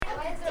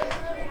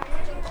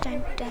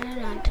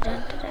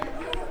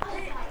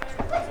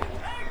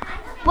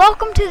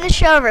Welcome to the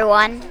show,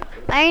 everyone.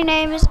 My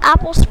name is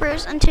Apple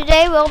Spruce, and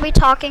today we'll be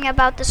talking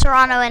about the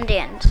Serrano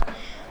Indians.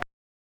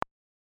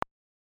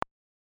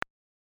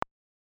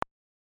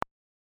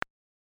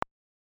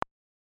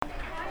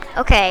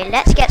 Okay,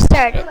 let's get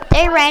started.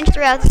 They range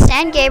throughout the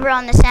San Gabriel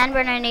and the San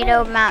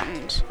Bernardino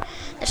Mountains.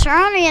 The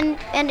Serrano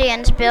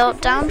Indians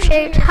built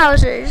dome-shaped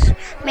houses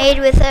made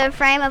with a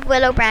frame of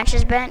willow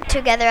branches bent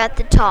together at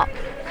the top.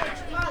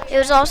 It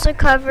was also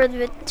covered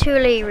with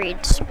tule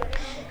reeds.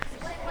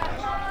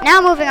 Now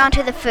moving on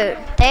to the food.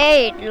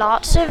 They ate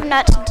lots of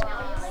nuts,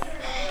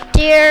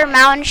 deer,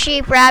 mountain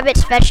sheep,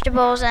 rabbits,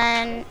 vegetables,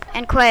 and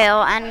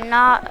quail, and a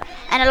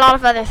lot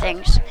of other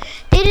things.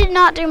 They did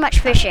not do much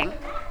fishing.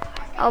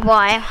 Oh boy,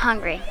 I'm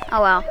hungry.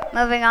 Oh well,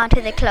 moving on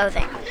to the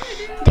clothing.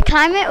 The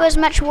climate was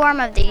much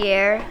warmer of the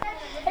year,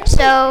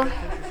 so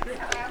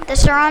the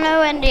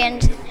Serrano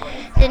Indians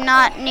did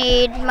not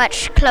need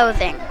much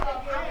clothing.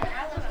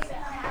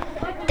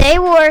 They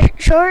wore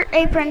short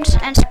aprons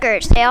and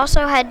skirts. They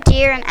also had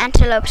deer and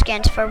antelope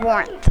skins for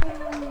warmth.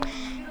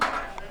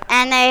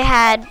 And they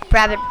had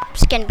rabbit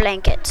skin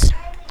blankets.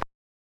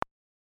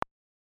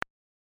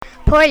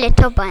 Poor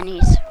little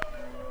bunnies.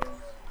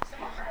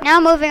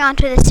 Now moving on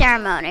to the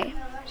ceremony.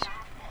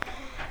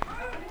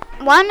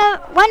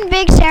 One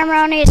big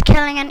ceremony is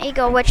killing an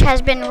eagle, which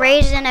has been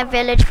raised in a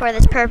village for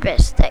this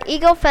purpose. The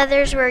eagle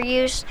feathers were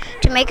used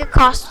to make a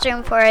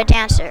costume for a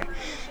dancer.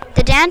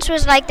 The dance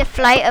was like the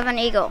flight of an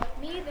eagle.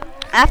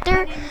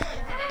 After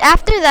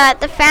that,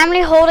 the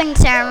family holding the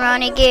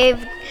ceremony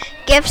gave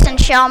gifts and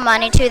shell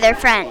money to their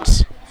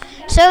friends.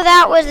 So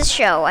that was the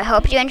show. I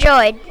hope you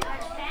enjoyed.